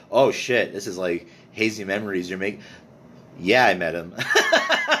did. Oh shit, this is like hazy memories you're making. Yeah, I met him.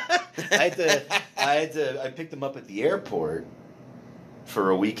 I picked him up at the airport for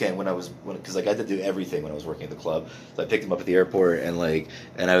a weekend because like I had to do everything when I was working at the club. So I picked him up at the airport and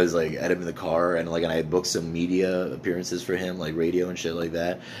I was like had him in the car and I had booked some media appearances for him, like radio and shit like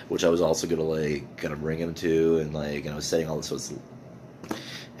that, which I was also gonna bring him to, and I was setting all this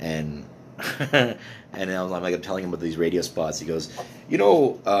and and I was I'm telling him about these radio spots. He goes,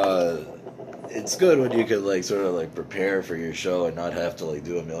 it's good when you could sort of prepare for your show and not have to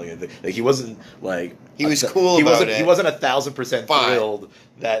do a million things. Like he wasn't he was cool about it. He wasn't 1,000% Fine. thrilled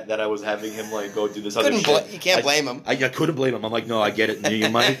that I was having him go do this other Couldn't shit. you can't blame him. I couldn't blame him. I'm like, no, I get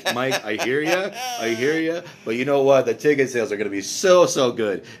it. Mike, I hear you. But you know what? The ticket sales are going to be so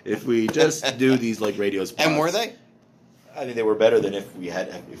good if we just do these radio spots. And were they? I mean, they were better than if we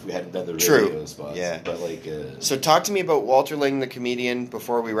hadn't done the True. radio spots. Yeah. But So talk to me about Walter Ling, the comedian,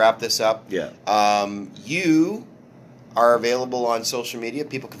 before we wrap this up. Yeah. You are available on social media.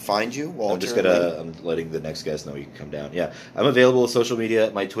 People can find you. Walter I'm letting the next guest know you can come down. Yeah, I'm available on social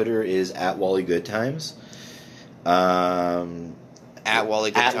media. My Twitter is @WallyGoodTimes. At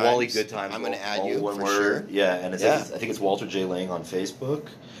Wally Good Times. Wally Good Times. I'm going to add all you one for word. sure. Yeah, and I think it's Walter J. Lang on Facebook,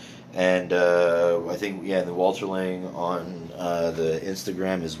 and I think and the Walter Lang on the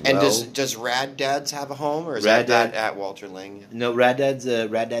Instagram as well. And does Rad Dads have a home, or is Rad that Dad- at Walter Ling? No, Rad Dads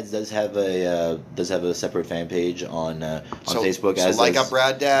does have a separate fan page on Facebook. So up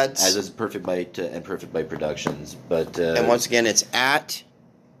Rad Dads. as is Perfect Bite and Perfect Bite Productions. But and once again, it's at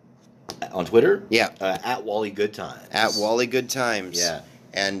on Twitter, Yeah. at Wally Good Times. at Wally Good Times. Yeah.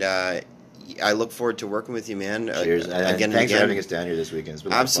 And I look forward to working with you, man. Cheers. Again And and thanks for again. having us down here this weekend. It's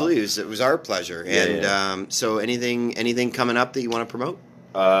been a lot of fun. Absolutely, it was our pleasure. Yeah, and yeah. So anything coming up that you want to promote?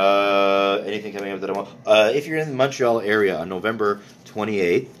 Anything coming up that I want? If you're in the Montreal area on November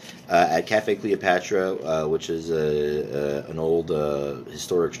 28th at Cafe Cleopatra, which is an old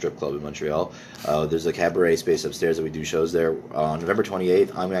historic strip club in Montreal, there's a cabaret space upstairs that we do shows there. On November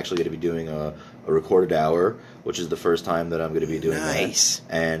 28th, I'm actually going to be doing a recorded hour, which is the first time that I'm going to be doing Nice.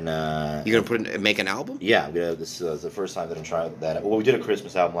 that. And You're gonna make an album? yeah, this is the first time that I'm trying that. Well, we did a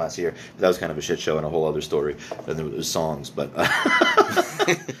Christmas album last year, but that was kind of a shit show and a whole other story. And there was songs, but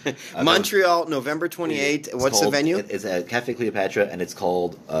Montreal, November 28th. It's What's the called- venue? It's at Cafe Cleopatra, and it's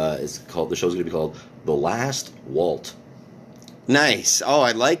called the show's going to be called The Last Walt. Nice. Oh,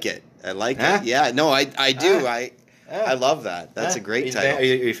 I like it. Huh? it. Yeah, no, I do. Huh? I love that. That's a great title. Are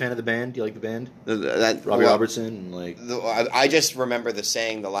you a fan of the band? Do you like the band? That Robbie well, Robertson, I just remember the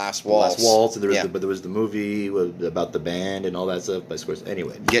saying, "The Last The Waltz." Last Waltz, and Yeah. but there was the movie about the band and all that stuff by Scorsese.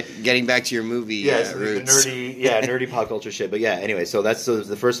 Anyway, Getting back to your movie it's the roots. nerdy pop culture shit. But yeah, anyway, so it's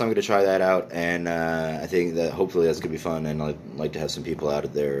the first time I'm going to try that out, and I think that hopefully that's going to be fun, and I'd like to have some people out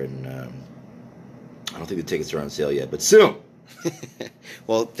there, and I don't think the tickets are on sale yet, but soon.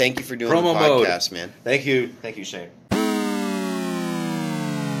 Well, thank you for doing Promo the mode. podcast, man. Thank you, Shane.